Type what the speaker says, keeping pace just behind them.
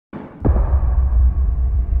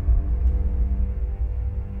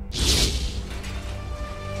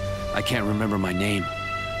I can't remember my name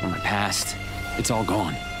or my past. It's all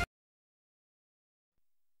gone.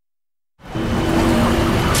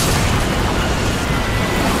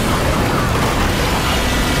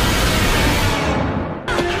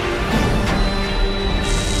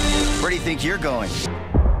 Where do you think you're going?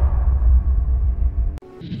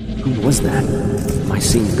 Who was that? Am I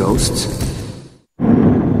seeing ghosts?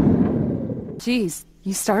 Jeez,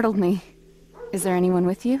 you startled me. Is there anyone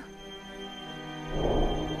with you?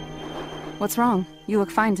 What's wrong? You look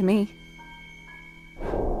fine to me.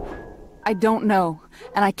 I don't know,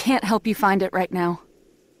 and I can't help you find it right now.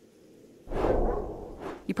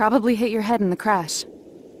 You probably hit your head in the crash.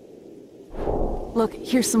 Look,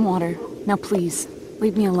 here's some water. Now please,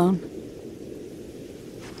 leave me alone.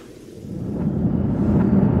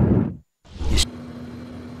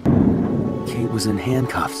 Kate was in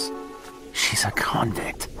handcuffs. She's a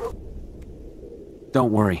convict.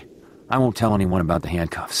 Don't worry. I won't tell anyone about the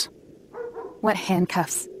handcuffs. What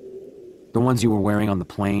handcuffs? The ones you were wearing on the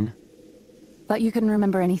plane? Thought you couldn't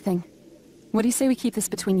remember anything. What do you say we keep this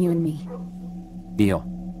between you and me? Deal.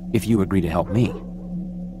 If you agree to help me.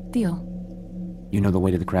 Deal. You know the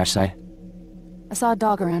way to the crash site? I saw a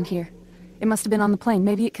dog around here. It must have been on the plane.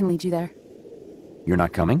 Maybe it can lead you there. You're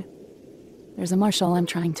not coming? There's a marshal I'm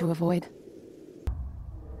trying to avoid.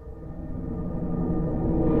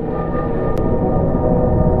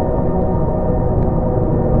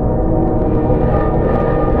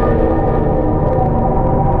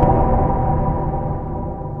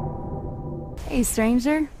 Hey,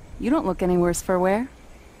 stranger. You don't look any worse for wear.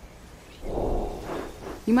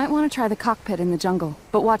 You might want to try the cockpit in the jungle,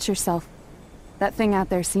 but watch yourself. That thing out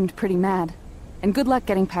there seemed pretty mad. And good luck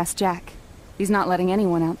getting past Jack. He's not letting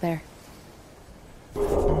anyone out there.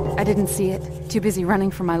 I didn't see it. Too busy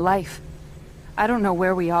running for my life. I don't know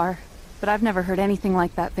where we are, but I've never heard anything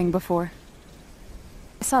like that thing before.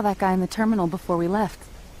 I saw that guy in the terminal before we left.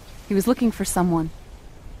 He was looking for someone.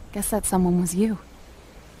 Guess that someone was you.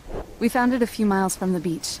 We found it a few miles from the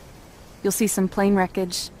beach. You'll see some plane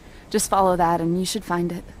wreckage. Just follow that and you should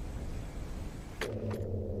find it.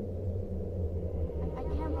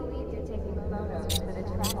 I can't believe you're taking photos for the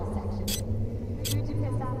travel section. Who'd you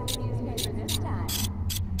piss off in the newspaper this time?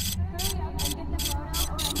 Hurry up and get the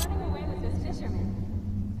photo or I'm running away with this fisherman.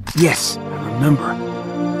 Yes, I remember.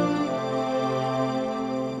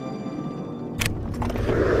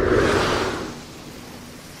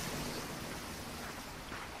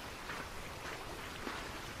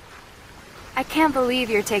 I can't believe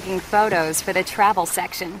you're taking photos for the travel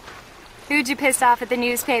section. Who'd you piss off at the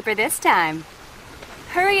newspaper this time?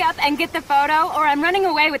 Hurry up and get the photo or I'm running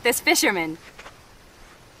away with this fisherman.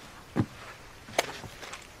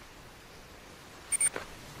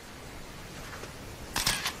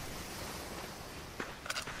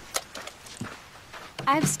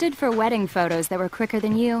 I've stood for wedding photos that were quicker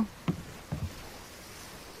than you.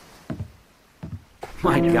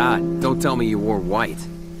 My God, don't tell me you wore white.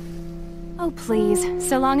 Oh, please.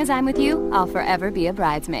 So long as I'm with you, I'll forever be a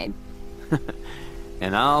bridesmaid.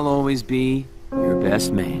 And I'll always be your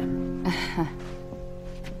best man.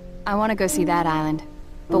 I want to go see that island,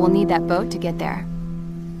 but we'll need that boat to get there.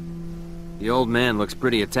 The old man looks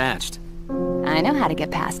pretty attached. I know how to get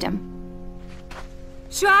past him.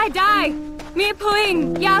 Shuai dai! Mi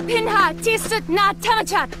puing! Ya pinha! Tisut na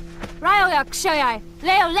tamachat! Ryoyak shoyai!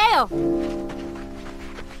 Leo leo!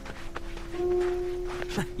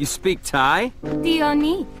 You speak Thai?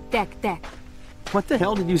 Dioni! Dek dek. What the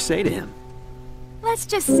hell did you say to him? Let's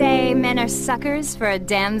just say men are suckers for a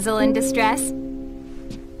damsel in distress.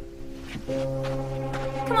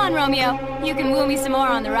 Come on, Romeo. You can woo me some more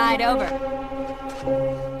on the ride over.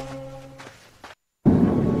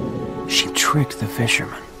 She tricked the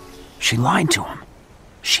fisherman. She lied to him.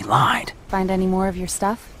 She lied. Find any more of your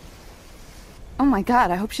stuff? Oh my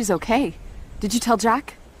God, I hope she's okay. Did you tell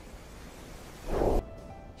Jack?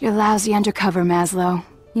 You're lousy undercover, Maslow.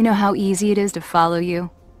 You know how easy it is to follow you.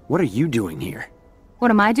 What are you doing here? What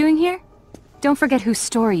am I doing here? Don't forget whose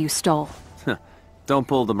story you stole. Don't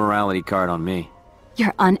pull the morality card on me.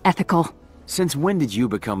 You're unethical. Since when did you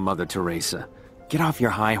become Mother Teresa? Get off your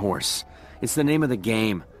high horse. It's the name of the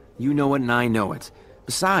game. You know it and I know it.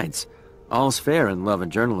 Besides, all's fair in love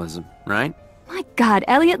and journalism, right? My God,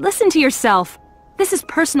 Elliott, listen to yourself. This is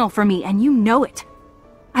personal for me, and you know it.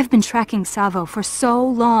 I've been tracking Savo for so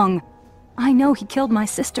long. I know he killed my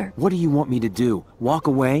sister. What do you want me to do? Walk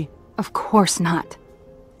away? Of course not.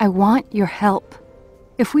 I want your help.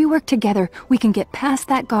 If we work together, we can get past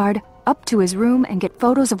that guard, up to his room, and get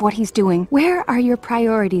photos of what he's doing. Where are your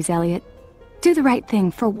priorities, Elliott? Do the right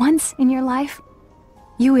thing for once in your life.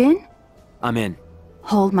 You in? I'm in.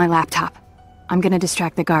 Hold my laptop. I'm gonna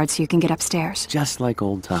distract the guards so you can get upstairs. Just like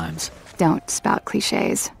old times. Don't spout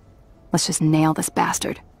cliches. Let's just nail this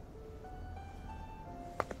bastard.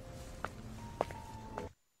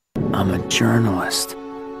 I'm a journalist.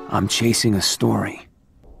 I'm chasing a story.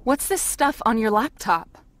 What's this stuff on your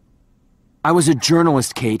laptop? I was a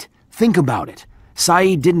journalist, Kate. Think about it.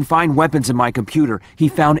 Saeed didn't find weapons in my computer. He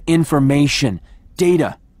found information.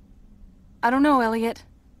 Data. I don't know, Elliot.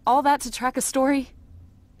 All that to track a story?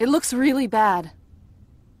 It looks really bad.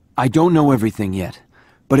 I don't know everything yet,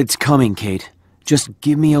 but it's coming, Kate. Just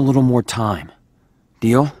give me a little more time.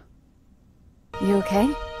 Deal? You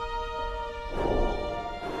okay?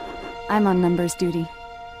 I'm on numbers duty.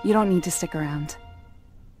 You don't need to stick around.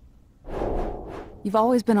 You've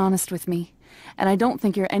always been honest with me, and I don't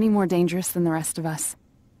think you're any more dangerous than the rest of us.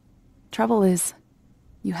 Trouble is,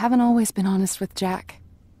 you haven't always been honest with Jack.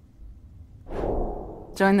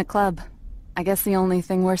 Join the club. I guess the only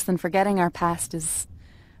thing worse than forgetting our past is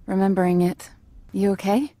remembering it. You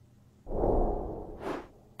okay?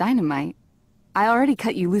 Dynamite. I already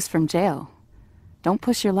cut you loose from jail. Don't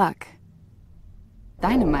push your luck.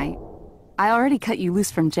 Dynamite. I already cut you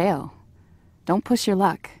loose from jail. Don't push your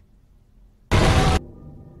luck.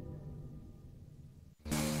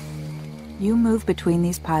 You move between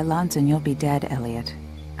these pylons and you'll be dead, Elliot.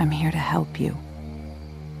 I'm here to help you.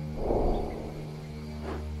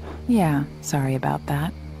 Yeah, sorry about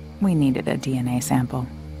that. We needed a DNA sample.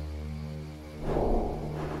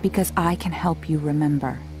 Because I can help you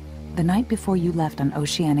remember. The night before you left on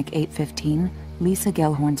Oceanic 815, Lisa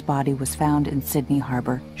Gellhorn's body was found in Sydney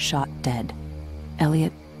Harbor, shot dead.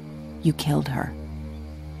 Elliot, you killed her.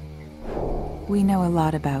 We know a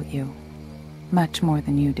lot about you. Much more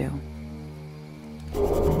than you do.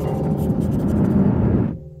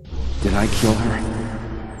 Did I kill her?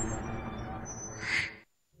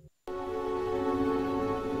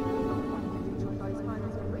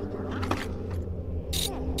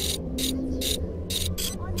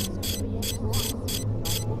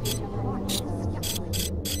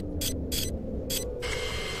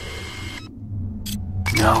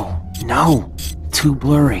 No, too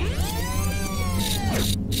blurry.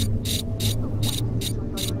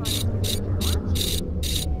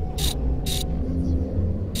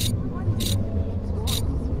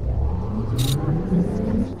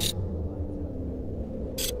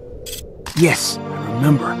 Yes, I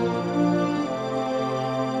remember.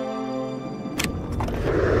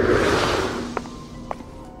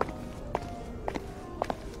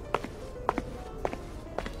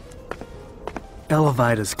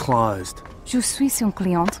 Elevator's closed. Je suis une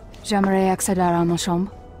cliente. J'aimerais accéder à ma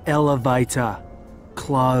chambre. Elevator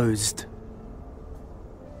closed.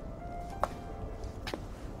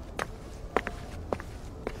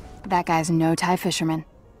 That guy's no Thai fisherman.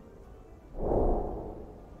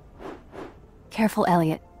 Careful,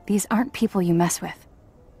 Elliot. These aren't people you mess with.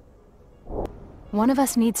 One of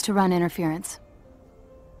us needs to run interference.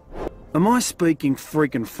 Am I speaking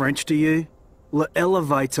freaking French to you?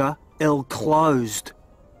 L'elevator, el closed.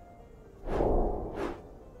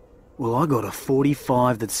 Well, I got a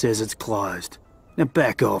 45 that says it's closed. Now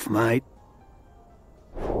back off, mate.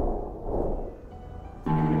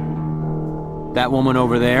 That woman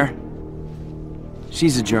over there?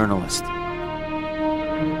 She's a journalist.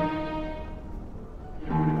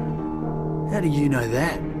 How do you know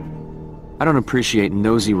that? I don't appreciate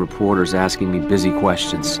nosy reporters asking me busy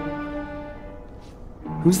questions.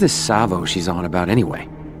 Who's this Savo she's on about anyway?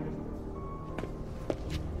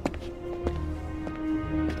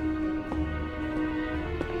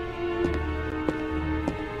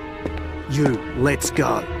 You, let's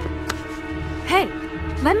go. Hey,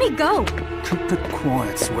 let me go! Keep it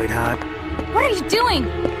quiet, sweetheart. What are you doing?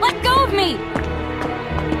 Let go of me!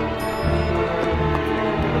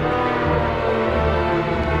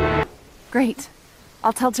 Great.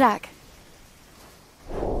 I'll tell Jack.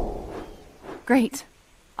 Great.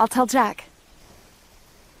 I'll tell Jack.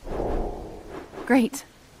 Great.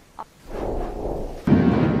 Oh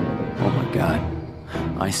my god.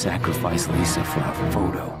 I sacrificed Lisa for a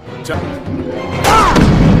photo.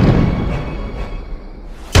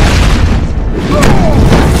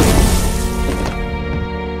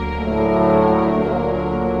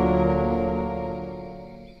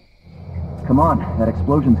 Come on, that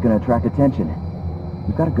explosion's gonna attract attention.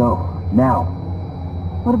 We've gotta go. Now.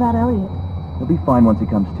 What about Elliot? He'll be fine once he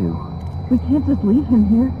comes to. We can't just leave him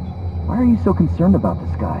here. Why are you so concerned about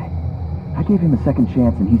this guy? I gave him a second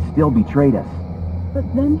chance and he still betrayed us. But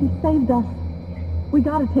then he saved us. We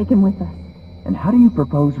gotta take him with us. And how do you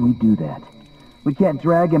propose we do that? We can't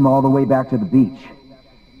drag him all the way back to the beach.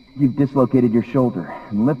 You've dislocated your shoulder,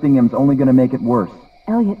 and lifting him's only gonna make it worse.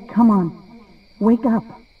 Elliot, come on. Wake up.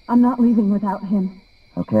 I'm not leaving without him.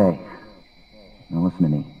 Okay. Now listen to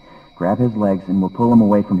me. Grab his legs and we'll pull him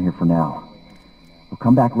away from here for now. We'll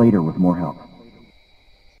come back later with more help.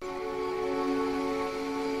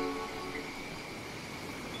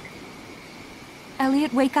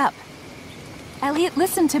 Elliot, wake up. Elliot,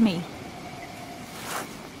 listen to me.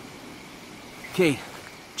 Kate,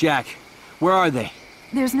 Jack, where are they?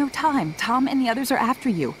 There's no time. Tom and the others are after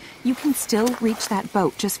you. You can still reach that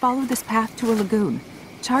boat. Just follow this path to a lagoon.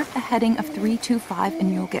 Chart a heading of 325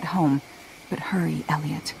 and you'll get home. But hurry,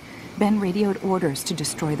 Elliot. Ben radioed orders to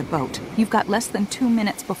destroy the boat. You've got less than 2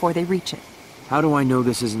 minutes before they reach it. How do I know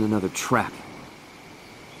this isn't another trap?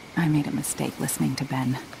 I made a mistake listening to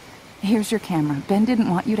Ben. Here's your camera. Ben didn't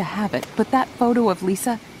want you to have it, but that photo of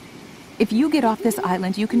Lisa... If you get off this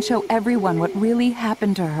island, you can show everyone what really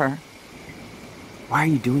happened to her. Why are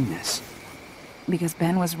you doing this? Because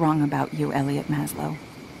Ben was wrong about you, Elliott Maslow.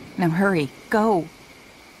 Now hurry, go!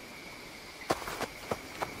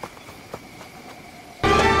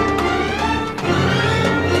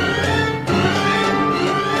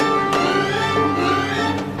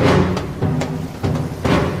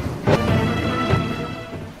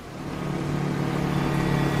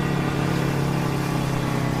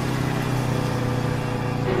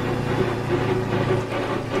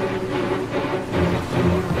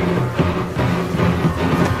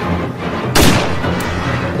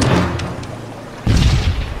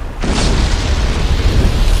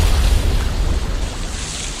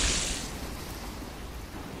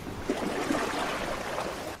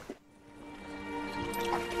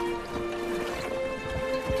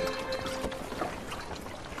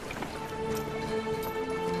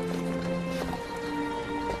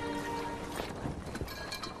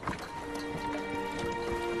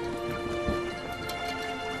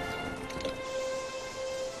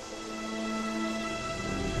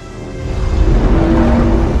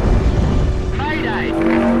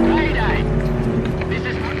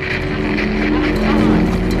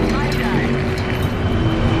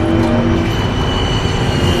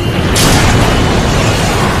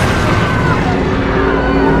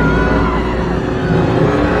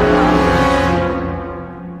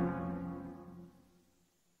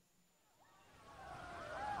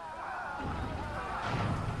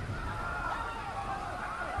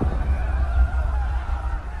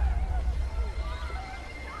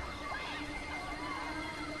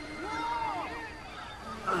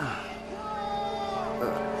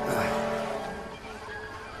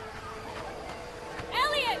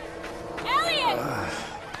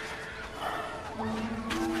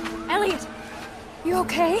 You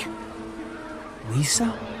okay?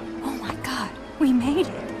 Lisa? Oh my god, we made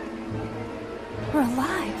it.